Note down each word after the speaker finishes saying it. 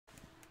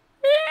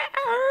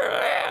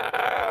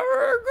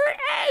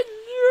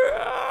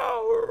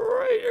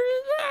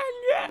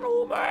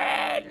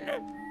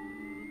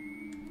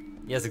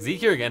Yessik Ziiq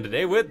here again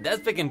today with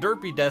Despic and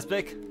Derpy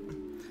Despic.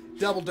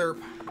 Double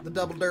derp. The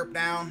double derp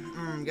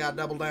down. Got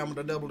double down with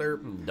the double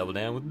derp. Double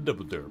down with the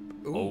double derp.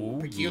 Ooh,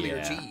 Oh, peculiar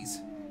yeah. cheese.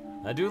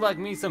 I do like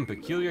me some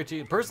peculiar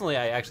cheese. Personally,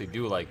 I actually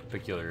do like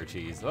peculiar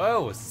cheese.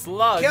 Oh,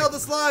 slug. Kill the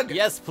slug!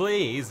 Yes,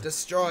 please.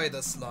 Destroy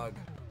the slug.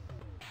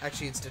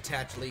 Actually, it's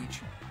detached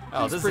leech.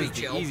 Oh, He's this pretty is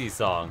chill. the easy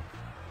song.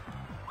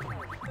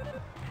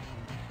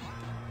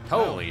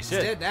 Holy It's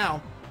shit. dead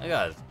now. I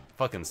got it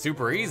fucking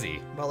super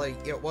easy. Well,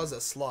 like, it was a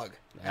slug.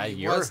 Yeah, It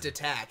you're- was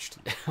detached.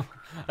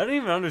 I don't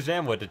even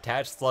understand what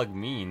detached slug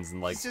means.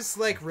 And like, He's just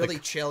like really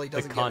chill. He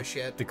doesn't give a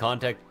shit. the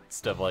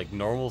context of like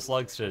normal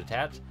slugs to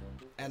detach.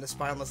 And a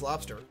spineless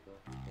lobster.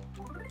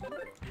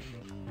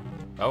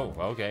 Oh,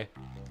 okay.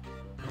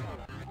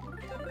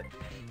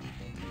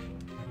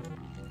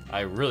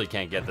 I really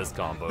can't get this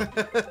combo.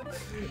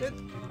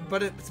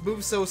 But it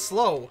moves so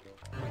slow.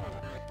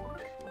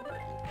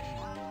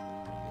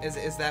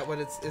 Is that what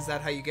it's? Is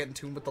that how you get in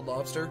tune with the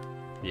lobster?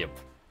 Yep.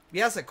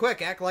 Yes,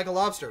 quick, act like a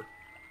lobster.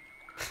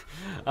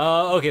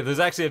 Okay, there's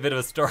actually a bit of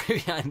a story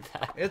behind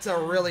that. It's a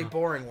really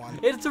boring one.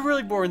 It's a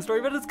really boring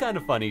story, but it's kind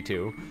of funny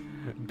too.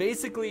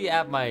 Basically,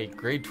 at my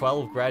grade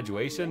 12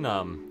 graduation,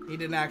 He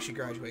didn't actually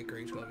graduate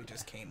grade 12. He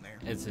just came there.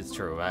 it's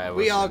true.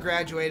 We all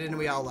graduated and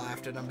we all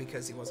laughed at him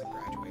because he wasn't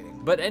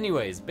graduating. But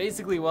anyways,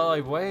 basically, why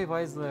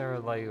is there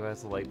like why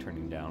is the light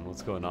turning down?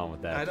 What's going on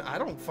with that? I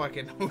don't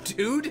fucking know,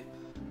 dude.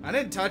 I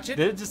didn't touch it.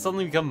 Did it just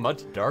suddenly become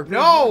much darker?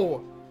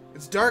 No!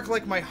 It's dark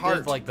like my Did,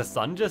 heart. like the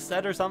sun just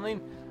set or something?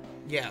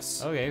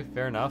 Yes. Okay,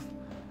 fair enough.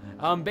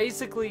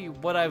 Basically,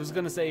 what I was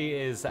gonna say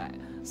is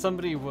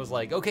somebody was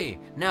like, okay,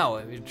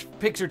 now,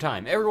 picture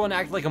time. Everyone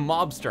act like a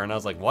mobster. And I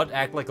was like, what?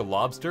 Act like a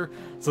lobster?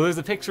 So there's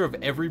a picture of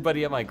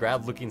everybody at my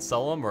grad looking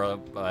solemn, or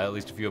at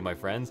least a few of my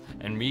friends,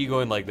 and me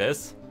going like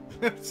this.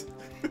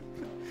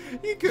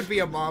 You could be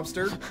a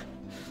mobster.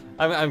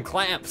 I'm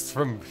Clamps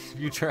from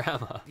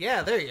Futurama.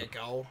 Yeah, there you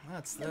go.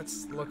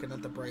 That's looking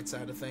at the bright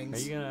side of Are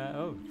things. you gonna,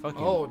 oh,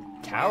 fucking Oh,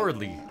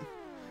 cowardly.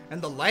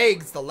 And the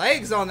legs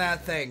on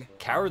that thing.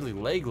 Cowardly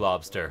leg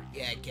lobster.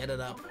 Yeah, get it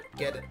up.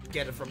 Get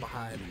it from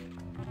behind.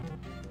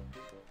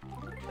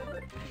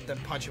 Then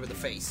punch it with the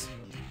face.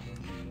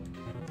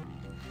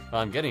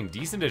 I'm getting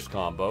decent-ish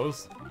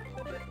combos.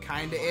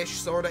 Kinda-ish,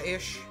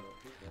 sorta-ish.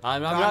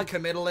 I'm not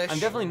Non-committal-ish. I'm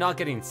definitely not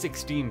getting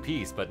 16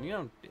 piece, but you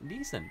know,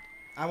 decent.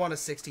 I want a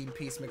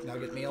 16-piece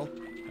McNugget meal.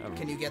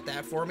 Can you get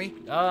that for me?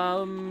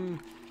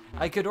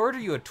 I could order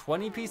you a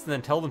 20 piece and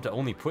then tell them to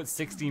only put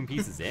 16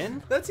 pieces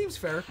in? That seems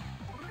fair.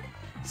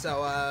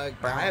 So, I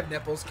have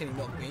nipples. Can you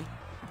milk me?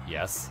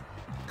 Yes.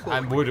 Cool.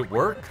 Would it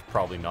work?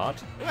 Probably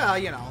not. Well,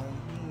 you know,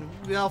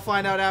 we'll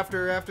find out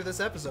after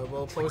this episode.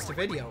 We'll post a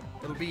video.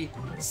 It'll be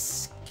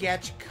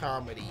sketch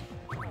comedy.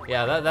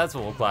 Yeah, that's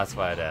what we'll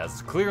classify it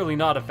as. Clearly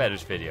not a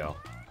fetish video.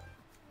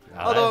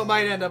 Although it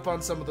might end up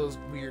on some of those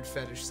weird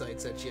fetish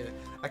sites that you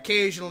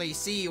occasionally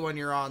see when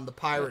you're on the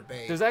Pirate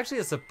Bay. There's actually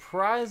a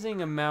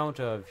surprising amount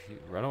of...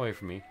 Run away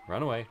from me.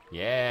 Run away.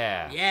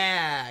 Yeah.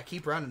 Yeah,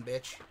 keep running,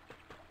 bitch.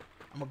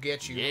 I'm gonna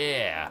get you.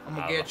 Yeah. I'm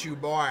gonna get you,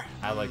 boy.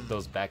 I like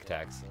those back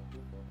attacks.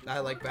 I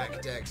like back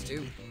attacks,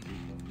 too.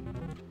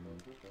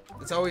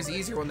 It's always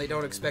easier when they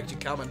don't expect you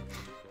coming.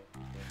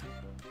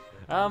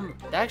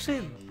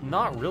 Actually,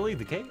 not really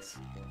the case.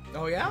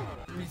 Oh, yeah?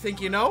 You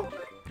think you know?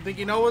 You think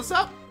you know what's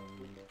up?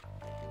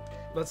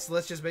 Let's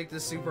just make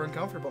this super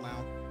uncomfortable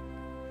now.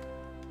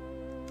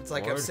 It's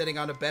like I'm Lord. sitting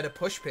on a bed of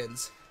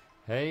pushpins.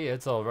 Hey,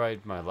 it's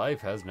alright. My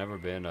life has never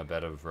been a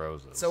bed of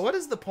roses. So what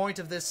is the point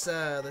of this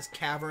this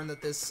cavern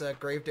that this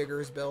gravedigger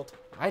has built?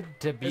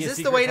 To be Is a this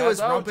the secret way to house?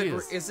 his Oh, rumpus?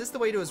 jeez. Is this the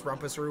way to his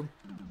rumpus room?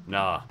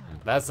 Nah,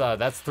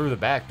 that's through the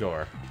back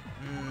door.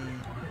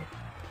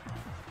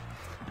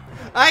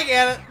 I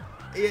get it.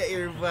 Yeah,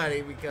 you're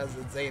funny because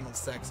it's anal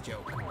sex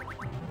joke.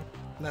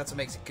 And that's what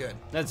makes it good.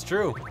 That's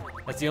true.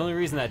 That's the only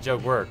reason that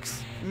joke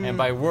works. And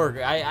by work,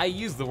 I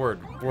use the word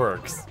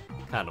works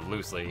kind of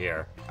loosely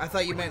here. I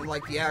thought you meant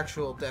like the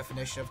actual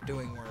definition of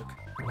doing work,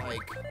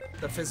 like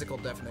the physical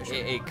definition.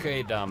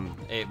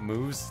 It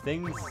moves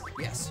things.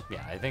 Yes.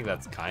 Yeah, I think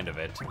that's kind of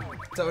it.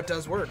 So it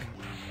does work.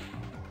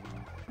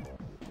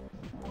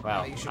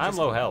 Wow, you should I'm just-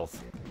 low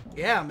health.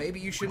 Yeah, maybe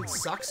you shouldn't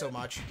suck so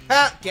much.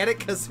 Ha! Get it?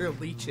 Because they're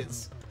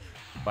leeches.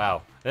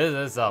 Wow,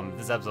 this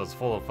episode's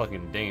full of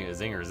fucking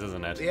zingers,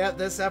 isn't it? Yeah,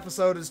 this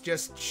episode is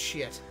just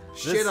shit.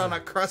 Shit on a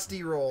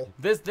crusty roll.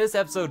 This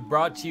episode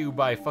brought to you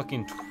by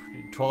fucking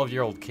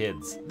 12-year-old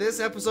kids. This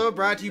episode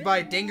brought to you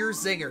by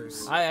Dingers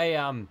Zingers. I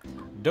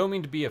don't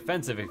mean to be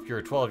offensive if you're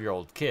a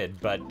 12-year-old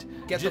kid, but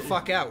Get the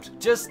fuck out.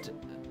 just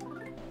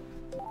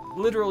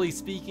literally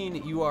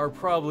speaking, you are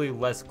probably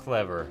less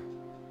clever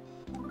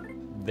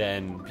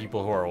than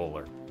people who are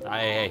older.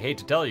 I hate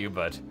to tell you,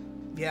 but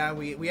Yeah,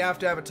 we have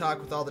to have a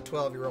talk with all the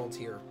 12-year-olds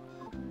here.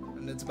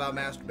 And it's about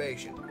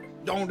masturbation.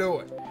 Don't do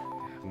it.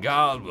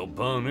 God will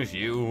punish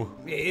you.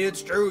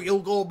 It's true, you'll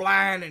go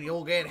blind and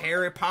you'll get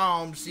hairy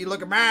palms. See,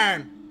 look at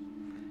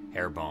mine.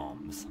 Hair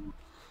bombs.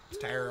 It's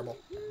terrible.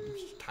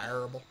 It's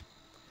terrible.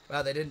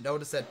 Wow, they didn't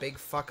notice that big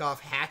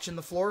fuck-off hatch in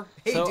the floor?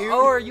 Hey, So, dude.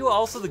 oh, are you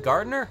also the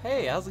gardener?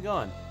 Hey, how's it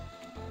going?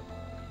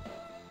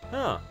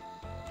 Huh.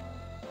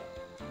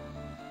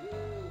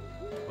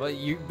 Well,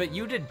 but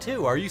you did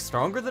too. Are you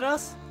stronger than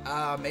us?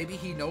 Maybe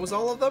he knows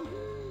all of them?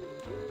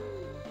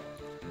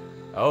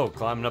 Oh,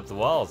 climbing up the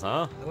walls,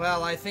 huh?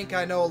 Well, I think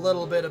I know a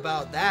little bit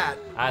about that.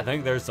 I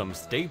think there's some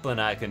stapling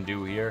I can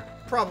do here.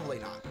 Probably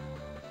not.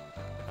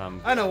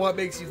 I know what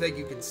makes you think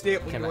you can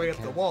staple your way up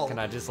the wall. Can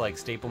I just, like,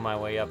 staple my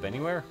way up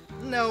anywhere?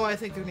 No, I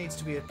think there needs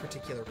to be a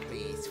particular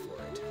place for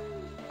it.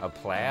 A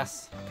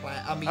place?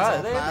 A mise Oh,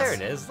 en place. there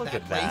it is. Look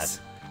at place.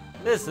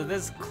 that.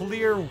 This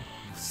clear,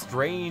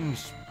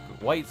 strange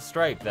white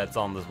stripe that's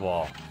on this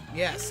wall.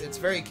 Yes, it's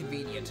very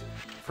convenient.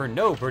 For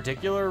no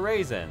particular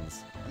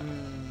reasons.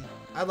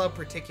 I love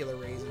particular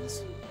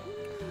reasons.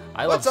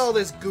 What's all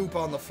this goop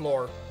on the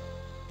floor?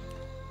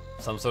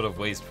 Some sort of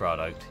waste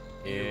product.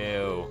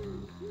 Ew.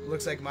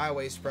 Looks like my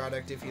waste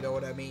product, if you know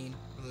what I mean,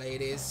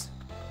 ladies.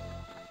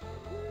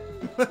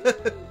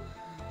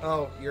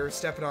 Oh, you're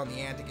stepping on the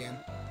ant again.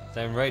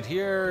 I'm right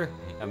here.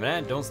 I'm an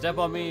ant. Don't step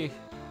on me.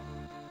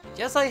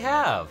 Yes, I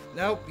have.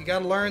 Nope, you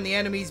gotta learn the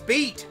enemy's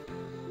beat.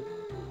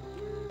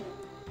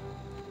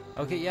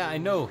 Okay, yeah, I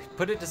know.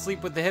 Put it to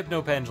sleep with the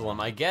hypnopendulum.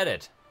 I get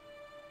it.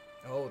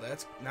 Oh,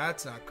 that's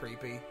not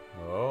creepy.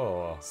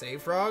 Oh.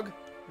 Save Frog?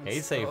 Hey,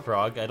 Save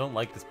Frog. I don't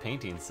like this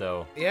painting,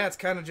 so... Yeah, it's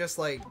kind of just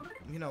like,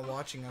 you know,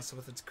 watching us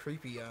with its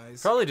creepy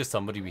eyes. Probably just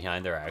somebody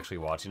behind there actually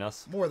watching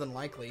us. More than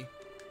likely.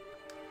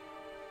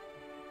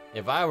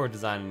 If I were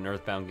designing an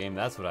Earthbound game,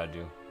 that's what I'd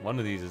do. One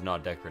of these is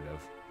not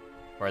decorative.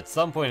 Or at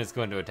some point it's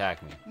going to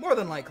attack me. More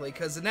than likely,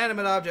 because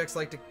inanimate objects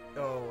like to...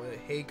 Oh,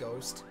 hey,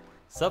 ghost.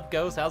 Sup,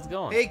 ghost? How's it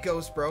going? Hey,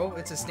 ghost, bro.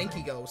 It's a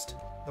stinky ghost.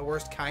 The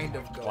worst kind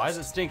of ghost. Why is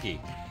it stinky?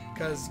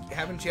 Because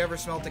haven't you ever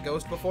smelled a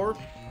ghost before?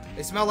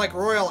 They smell like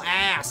royal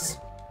ass.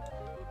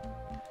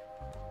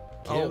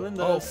 Killing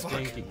the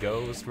stinky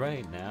ghost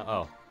right now.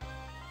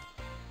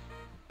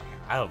 Oh.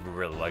 I don't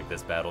really like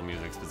this battle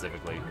music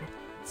specifically.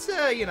 It's,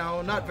 you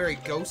know, not very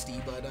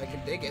ghosty, but I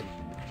can dig it.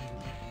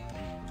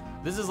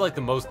 This is like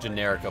the most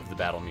generic of the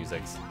battle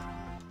musics.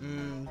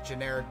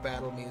 Generic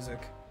battle music.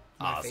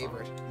 My Awesome.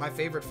 favorite. My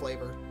favorite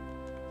flavor.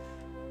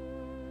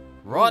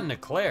 Rotten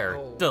eclair.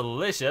 Oh.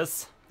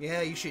 Delicious.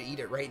 Yeah, you should eat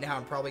it right now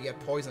and probably get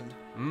poisoned.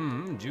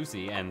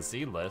 Juicy and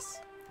seedless.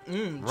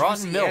 Rotten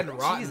Juicy milk. and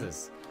rotten.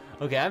 Jesus.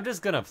 Okay, I'm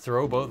just gonna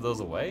throw both of those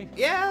away.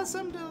 Yeah,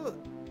 some do.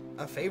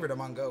 A favorite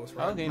among ghosts,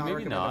 right? Okay, not maybe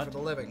recommended not. for the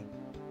living.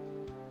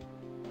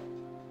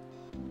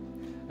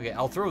 Okay,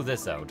 I'll throw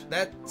this out.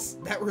 That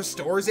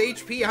restores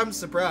HP. I'm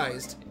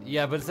surprised.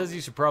 Yeah, but it says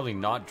you should probably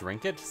not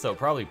drink it, so it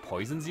probably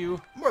poisons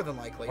you. More than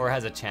likely. Or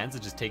has a chance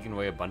of just taking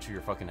away a bunch of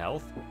your fucking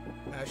health.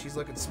 She's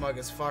looking smug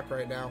as fuck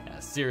right now. Yeah,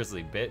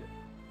 seriously, bit.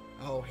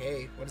 Oh,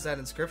 hey, what does that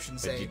inscription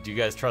say? Do you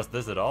guys trust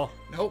this at all?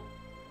 Nope.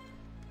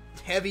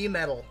 Heavy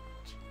metal.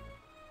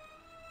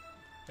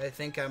 I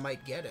think I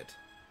might get it.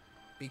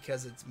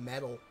 Because it's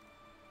metal.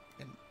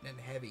 And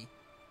heavy.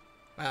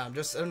 Wow, I'm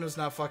just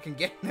not fucking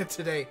getting it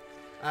today.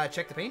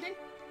 Check the painting?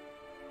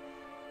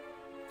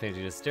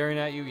 Painting is staring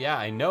at you? Yeah,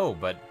 I know,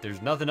 but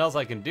there's nothing else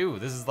I can do.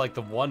 This is like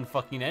the one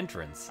fucking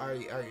entrance. Are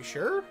you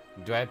sure?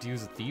 Do I have to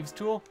use a thieves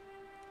tool?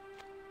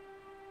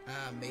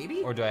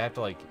 Maybe? Or do I have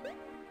to, like,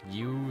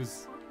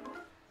 use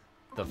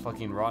the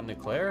fucking rotten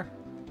eclair?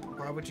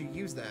 Why would you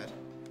use that?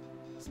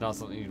 It's not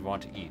something you'd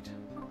want to eat.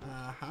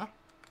 Uh-huh.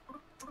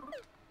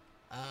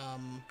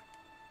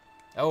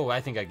 Oh,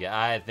 I think I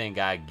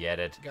get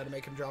it. Gotta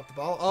make him drop the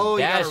ball. Oh,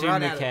 you gotta Dashing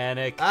run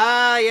mechanic. at it.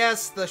 Ah,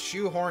 yes, the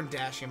shoehorn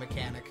dashing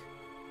mechanic.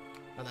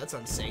 Oh, that's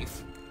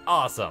unsafe.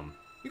 Awesome.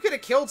 You could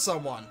have killed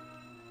someone.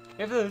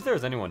 If there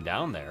was anyone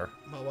down there.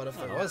 Well, what if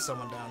there was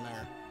someone down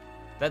there?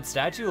 That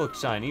statue looked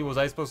shiny. Was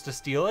I supposed to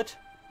steal it?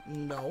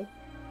 No.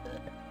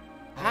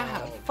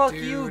 Ah, Oh, fuck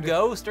dude. you,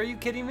 ghost. Are you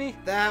kidding me?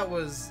 That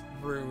was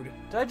rude.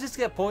 Did I just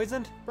get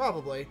poisoned?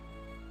 Probably.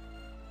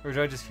 Or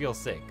do I just feel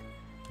sick?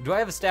 Do I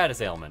have a status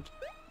ailment?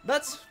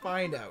 Let's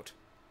find out.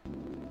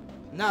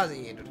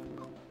 Nauseated.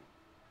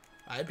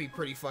 I'd be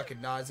pretty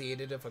fucking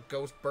nauseated if a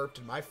ghost burped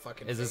in my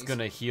fucking Is face. this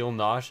gonna heal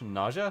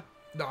nausea?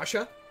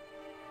 Nausea?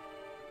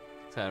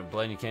 It's kind of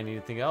bland, you can't eat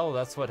anything. Oh,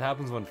 that's what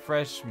happens when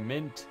fresh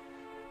mint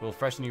will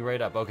freshen you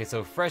right up. Okay,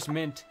 so fresh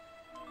mint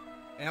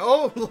And,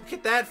 oh, look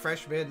at that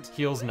fresh mint.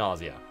 heals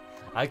nausea.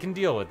 I can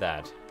deal with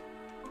that.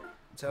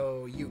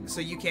 So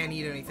you can't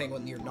eat anything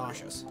when you're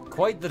nauseous.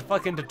 Quite the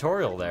fucking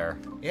tutorial there.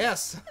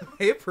 Yes,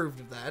 I approved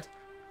of that.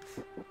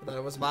 But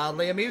it was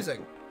mildly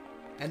amusing.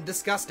 And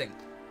disgusting.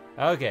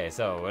 Okay,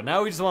 so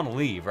now we just want to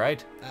leave,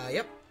 right?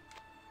 Yep.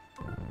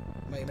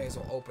 May as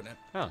well open it.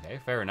 Okay,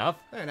 fair enough.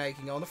 There, now you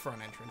can go in the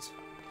front entrance.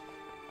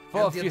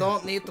 Well, And if you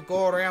don't need to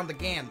go around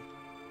again.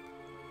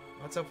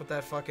 What's up with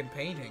that fucking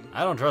painting?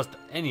 I don't trust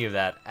any of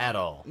that at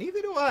all.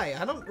 Neither do I.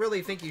 I don't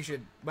really think you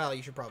should... Well,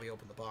 you should probably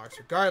open the box,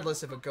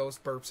 regardless if a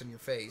ghost burps in your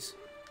face.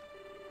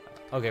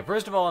 Okay,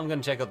 first of all, I'm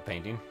gonna check out the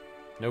painting.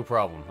 No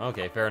problem.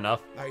 Okay, fair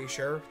enough. Are you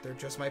sure? There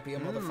just might be a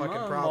motherfucking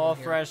More problem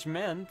here. fresh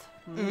mint.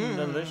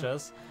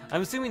 Delicious.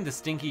 I'm assuming the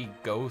stinky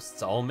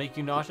ghosts all make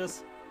you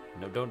nauseous?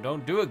 No,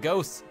 don't do it,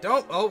 ghost.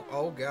 Don't.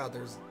 Oh God.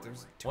 There's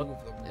two What?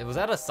 of them. Was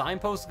that a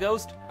signpost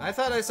ghost? I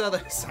thought I saw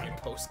the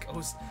signpost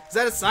ghost. Is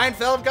that a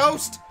Seinfeld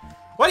ghost?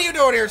 What are you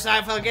doing here,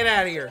 Seinfeld? Get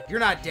out of here. You're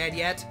not dead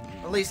yet.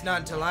 At least not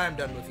until I'm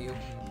done with you.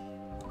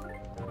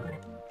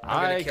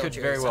 I could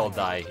Jerry very well Seinfeld.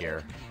 die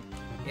here.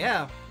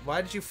 Yeah.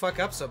 Why did you fuck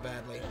up so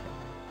badly?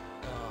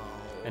 Oh.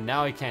 And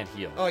now I can't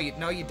heal. Oh, you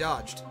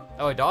dodged.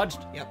 Oh, I dodged?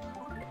 Yep.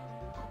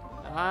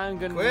 I'm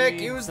gonna Quick,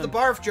 need use some... the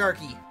barf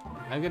jerky.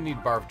 I'm gonna need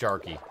barf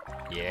jarky.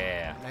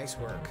 Yeah. Nice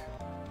work.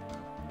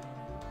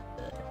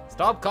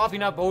 Stop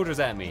coughing up odors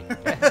at me.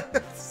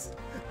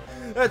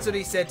 That's what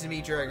he said to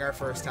me during our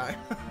first time.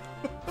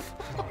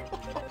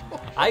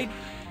 I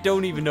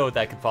don't even know what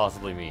that could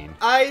possibly mean.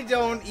 I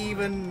don't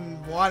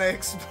even want to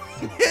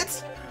explain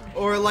it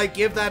or like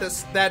give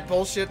that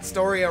bullshit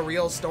story a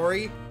real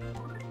story.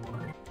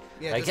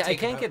 Yeah, I just take it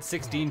can't out. get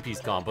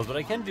 16-piece combos, but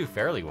I can do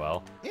fairly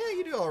well. Yeah,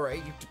 you do all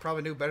right. You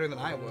probably do better than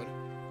I would.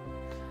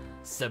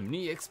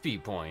 70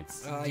 XP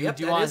points. Yep,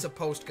 do you that want... is a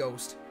post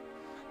ghost.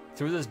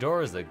 Through this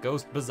door is the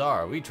Ghost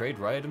Bazaar. We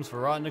trade items for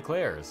rotten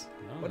eclairs.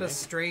 What a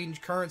strange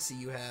currency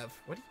you have.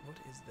 What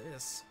is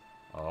this?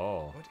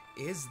 Oh. What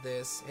is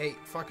this? Hey,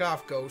 fuck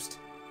off, ghost.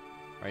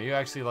 Are you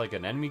actually like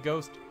an enemy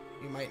ghost?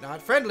 You might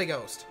not. Friendly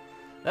ghost.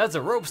 That's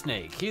a rope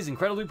snake. He's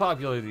incredibly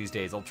popular these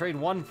days. I'll trade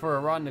one for a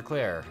rotten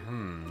eclair.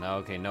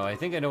 Okay, no, I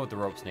think I know what the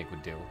rope snake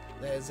would do.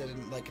 Is it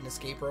like an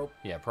escape rope?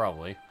 Yeah,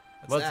 probably.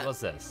 What's What's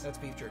this? That's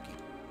beef jerky.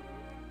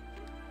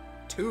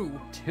 2.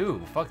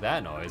 2. Fuck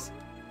that noise.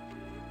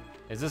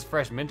 Is this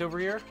fresh mint over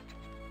here?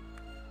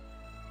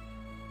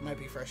 Might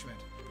be fresh mint.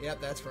 Yep,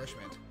 that's fresh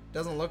mint.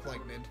 Doesn't look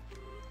like mint.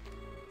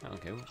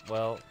 Okay,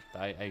 well,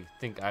 I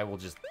think I will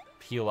just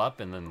heal up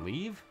and then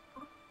leave.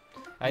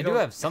 I You do don't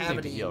have something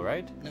have to any- heal,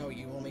 right? No,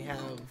 you only have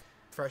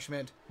fresh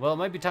mint. Well, it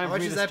might be time How for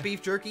much me is to that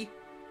beef jerky?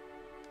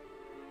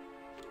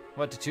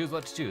 What to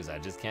choose? I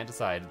just can't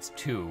decide. It's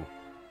 2.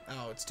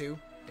 Oh, it's 2?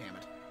 Damn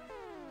it.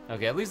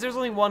 Okay, at least there's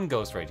only one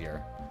ghost right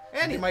here.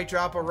 And he might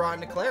drop a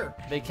rotten eclair.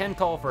 They can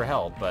call for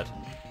help, but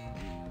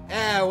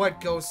What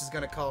ghost is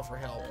gonna call for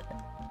help?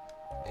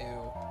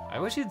 Ew. I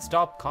wish he'd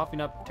stop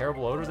coughing up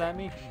terrible odors at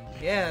me.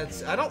 Yeah,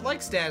 I don't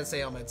like status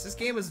ailments. This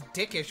game is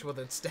dickish with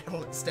its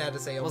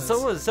status Well,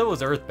 ailments. so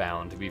was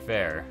Earthbound, to be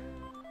fair.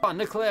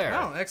 Rotten eclair.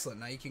 Oh, excellent.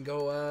 Now you can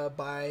go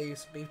buy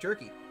some beef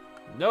jerky.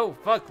 No,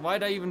 fuck.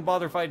 Why'd I even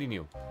bother fighting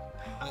you?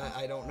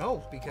 I don't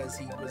know, because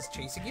he was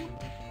chasing you.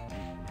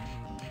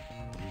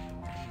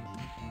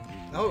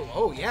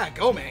 Oh yeah,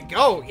 go man,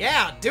 go!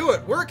 Yeah, do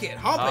it, work it,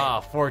 hump Ah,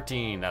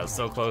 14. That was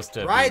so close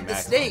to it. Ride being the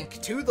maximum.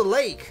 snake to the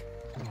lake.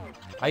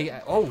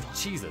 Oh,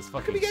 Jesus. Could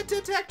Fucking... we get to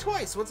attack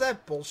twice? What's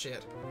that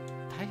bullshit?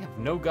 I have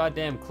no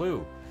goddamn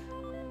clue.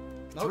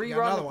 Oh, 3 you got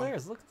rotten another one.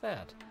 eclairs. Look at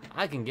that.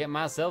 I can get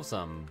myself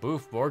some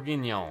boeuf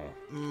bourguignon.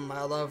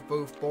 I love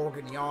boeuf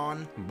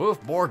bourguignon. Boeuf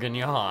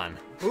bourguignon.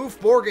 Boeuf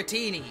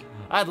bourgatini.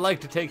 I'd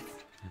like to take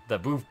the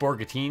boeuf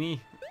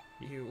bourgatini.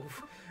 You.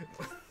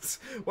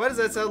 Why does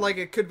that sound like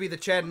it could be the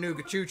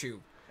Chattanooga Choo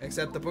Choo?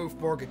 Except the boeuf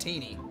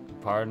bourgatini.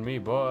 Pardon me,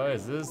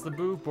 boys. This is the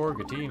boeuf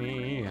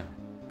bourgatini.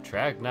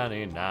 Track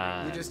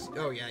 99. You just.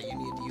 Oh yeah, you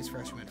need to use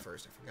fresh mint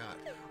first.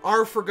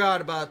 I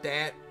forgot about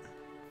that.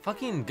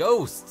 Fucking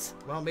ghosts.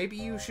 Well, maybe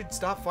you should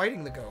stop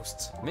fighting the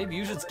ghosts. Maybe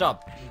you should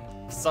stop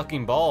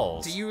sucking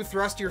balls. Do you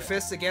thrust your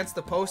fists against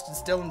the post and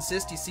still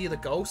insist you see the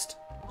ghost?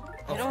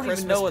 I of don't even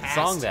Christmas know what past?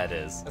 song that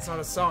is. That's not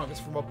a song. It's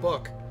from a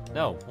book.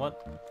 No,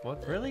 what?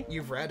 What, really?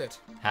 You've read it.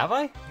 Have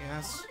I?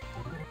 Yes.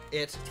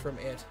 It's from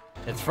it.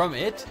 It's from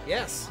it?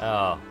 Yes.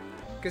 Oh,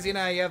 Because you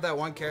know you have that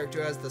one character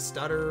who has the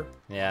stutter.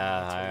 That's what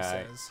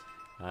yeah, he says.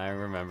 I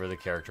remember the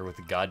character with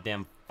the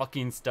goddamn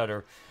fucking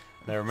stutter.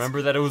 And I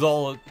remember that it was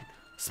all,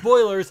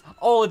 spoilers,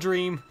 all a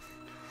dream.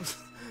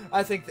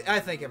 I think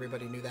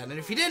everybody knew that, and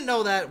if you didn't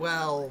know that,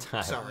 well,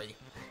 sorry.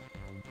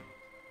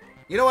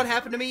 You know what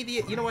happened to me?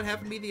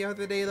 The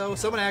other day though?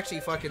 Someone actually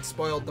fucking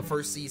spoiled the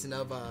first season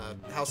of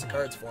House of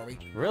Cards for me.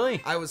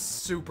 Really? I was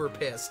super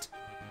pissed.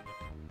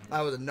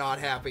 I was not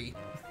happy.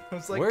 I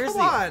was like, where's come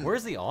on.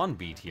 Where's the on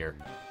beat here?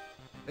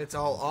 It's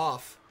all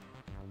off.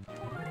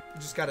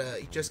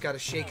 You just gotta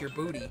shake your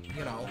booty,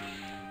 you know,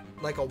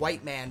 like a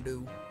white man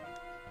do.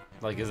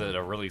 Like, is it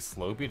a really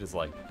slow beat? It's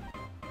like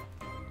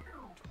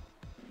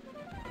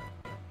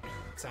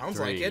Sounds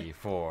 3, like it.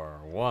 4,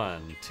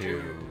 1,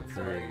 2,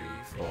 3,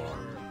 4.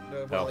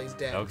 Well, Oh, he's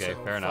dead. okay,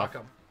 so fair enough.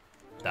 Fuck him.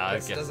 I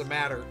This guess doesn't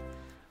matter.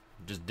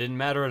 just didn't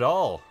matter at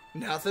all.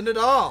 Nothing at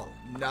all.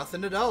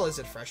 Nothing at all. Is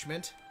it fresh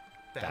mint?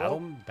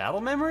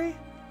 Battle memory?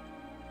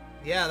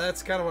 Yeah,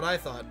 that's kind of what I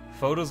thought.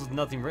 Photos with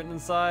nothing written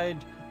inside.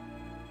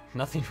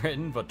 Nothing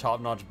written but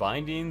top-notch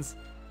bindings.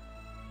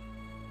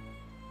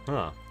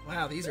 Huh.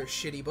 Wow, these are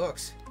shitty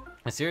books.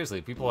 Seriously,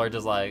 people are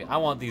just like, I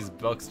want these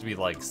books to be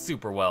like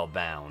super well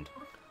bound.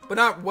 But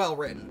not well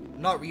written.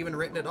 Not even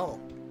written at all.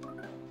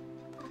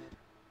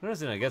 I'm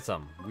just gonna get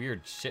some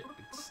weird shit.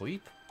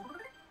 Sleep?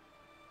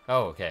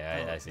 Oh,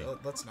 okay, I see.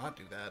 Let's not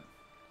do that.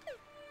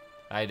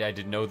 I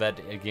didn't know that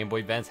Game Boy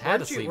Advance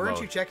had a sleep Weren't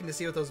mode. you checking to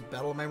see what those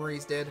battle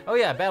memories did? Oh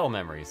yeah, battle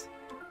memories.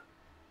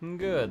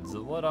 Goods.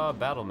 What are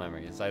battle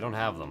memories? I don't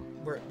have them.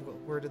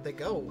 Where did they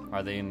go?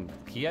 Are they in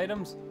key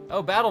items?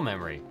 Oh, battle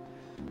memory.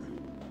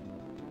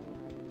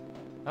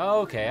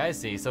 Okay, I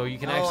see. So you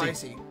can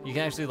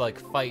actually like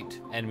fight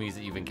enemies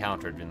that you've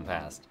encountered in the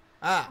past.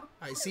 Ah,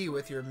 I see.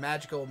 With your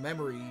magical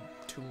memory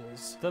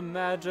tools. The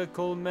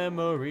magical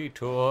memory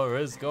tour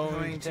is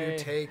going to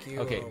take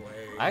you away.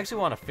 I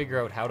actually want to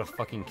figure out how to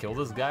fucking kill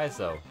this guy.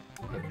 So,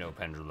 Hypno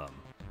Pendulum.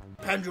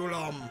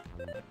 Pendulum.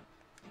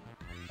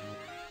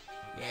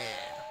 Yeah.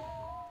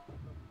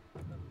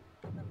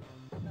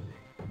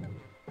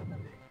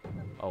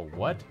 Oh,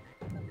 what?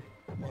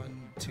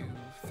 1, 2,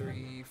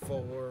 3,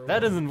 4.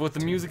 That isn't with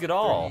the music at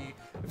all. 3.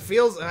 It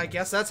feels. I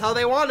guess that's how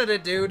they wanted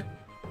it, dude.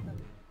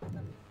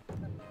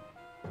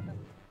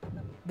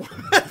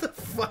 What the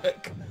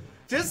fuck?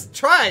 Just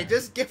try.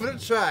 Just give it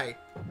a try.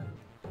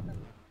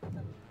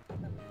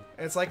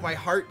 It's like my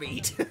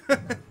heartbeat.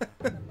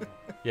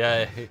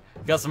 Yeah,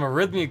 got some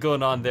arrhythmia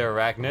going on there,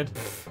 Arachnid.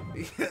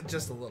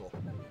 Just a little.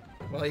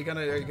 Well, are you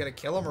gonna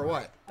kill him or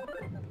what?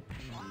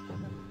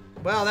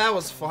 Well, that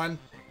was fun.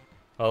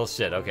 Oh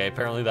shit, okay,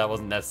 apparently that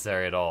wasn't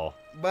necessary at all.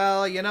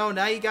 Well, you know,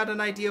 now you got an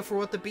idea for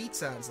what the beat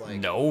sounds like.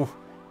 No.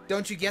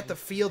 Don't you get to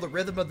feel the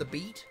rhythm of the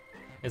beat?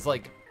 It's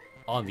like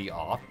on the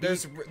off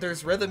beat.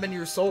 There's rhythm in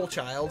your soul,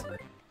 child.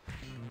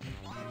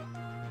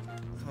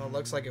 Oh, it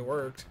looks like it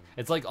worked.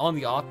 It's like on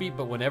the offbeat,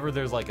 but whenever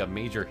there's like a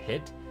major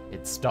hit,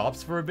 it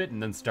stops for a bit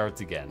and then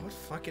starts again. What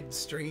fucking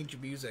strange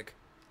music.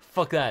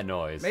 Fuck that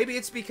noise. Maybe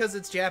it's because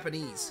it's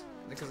Japanese.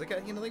 Because they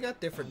got, they got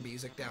different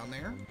music down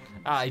there.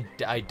 I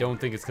don't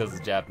think it's because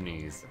it's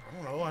Japanese.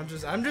 I don't know.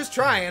 I'm just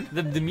trying.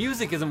 The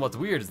music isn't what's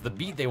weird. It's the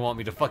beat they want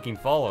me to fucking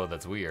follow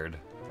that's weird.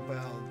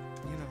 Well,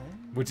 you know.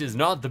 Which is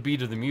not the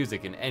beat of the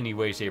music in any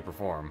way, shape, or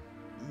form.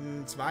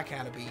 It's my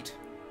kind of beat.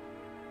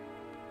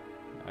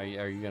 Are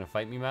you gonna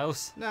fight me,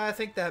 mouse? No, I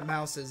think that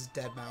mouse is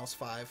Dead Mouse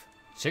 5.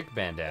 Chick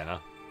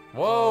bandana.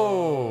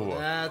 Whoa! Oh,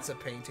 that's a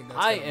painting. That's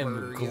I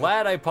am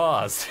glad I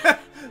paused.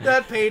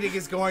 That painting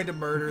is going to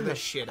murder the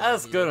shit out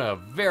of you. That's gonna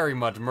very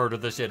much murder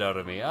the shit out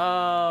of me.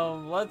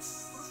 Let's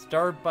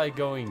start by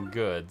going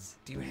goods.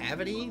 Do you have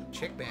any?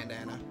 Chick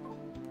bandana.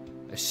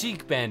 A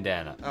chic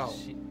bandana. Oh.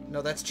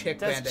 No, that's chick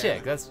bandana. That's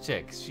chick. That's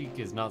chick. Chic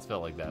is not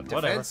spelled like that.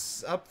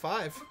 Defense Whatever. up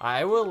 5.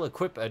 I will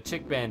equip a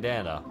chick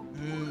bandana.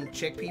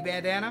 Chickpea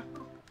bandana?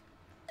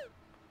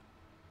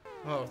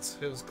 Oh,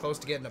 it was close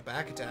to getting a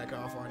back attack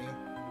off on you.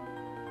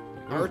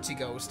 Artsy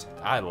ghost.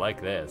 I like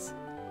this.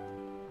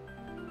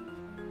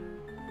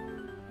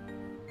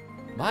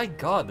 My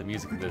god, the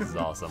music of this is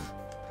awesome.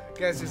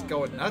 Guy's just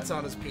going nuts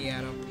on his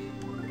piano.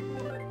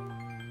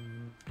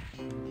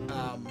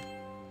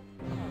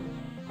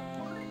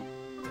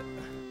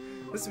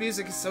 This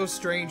music is so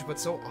strange, but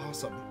so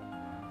awesome.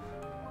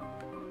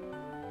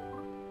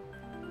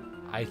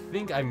 I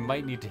think I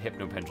might need to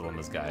hypnopendulum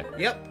this guy.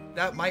 Yep,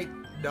 that might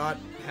not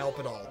help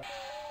at all.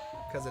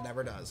 Because it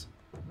never does.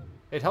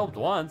 It helped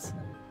once.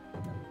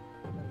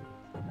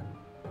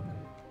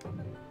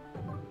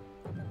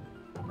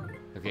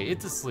 Okay,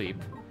 it's asleep.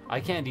 I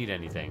can't eat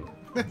anything.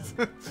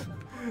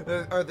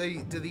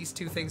 Do these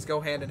two things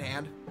go hand in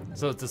hand?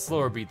 So it's a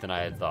slower beat than I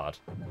had thought.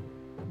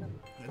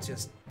 It's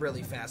just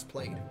really fast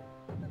played.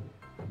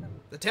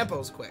 The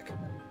tempo's quick.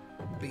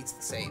 The beat's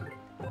the same.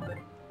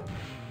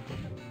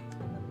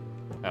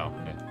 Oh,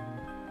 okay.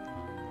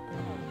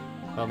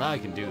 Well, now I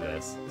can do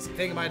this. This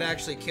thing might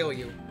actually kill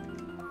you.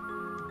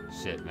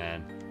 Shit,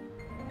 man.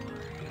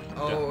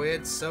 Oh,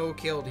 it so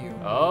killed you.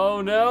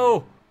 Oh,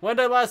 no! When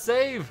did I last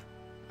save?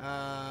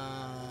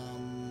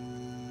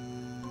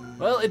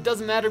 Well, it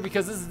doesn't matter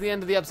because this is the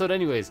end of the episode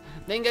anyways.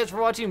 Thank you guys for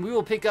watching. We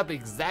will pick up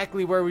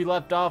exactly where we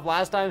left off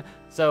last time.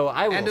 So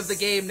I will... End of the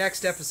game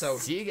next episode.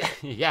 See you guys.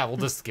 Yeah, we'll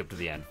just skip to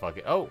the end. Fuck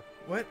it. Oh.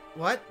 What?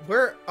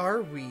 Where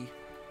are we?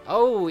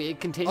 Oh,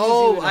 it continues.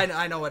 Oh,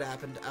 I know what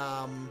happened.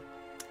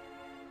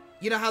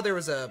 You know how there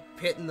was a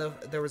pit in the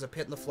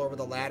floor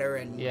with a ladder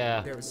and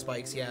there was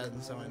spikes. Yeah,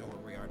 and so I know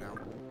where we are now.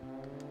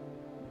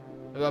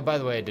 By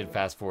the way, I did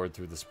fast forward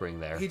through the spring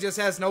there. He just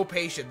has no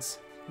patience.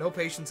 No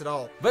patience at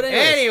all. But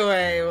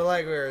anyway,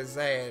 like we were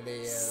saying,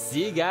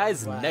 see you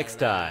guys next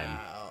time.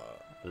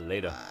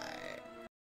 Later. Bye.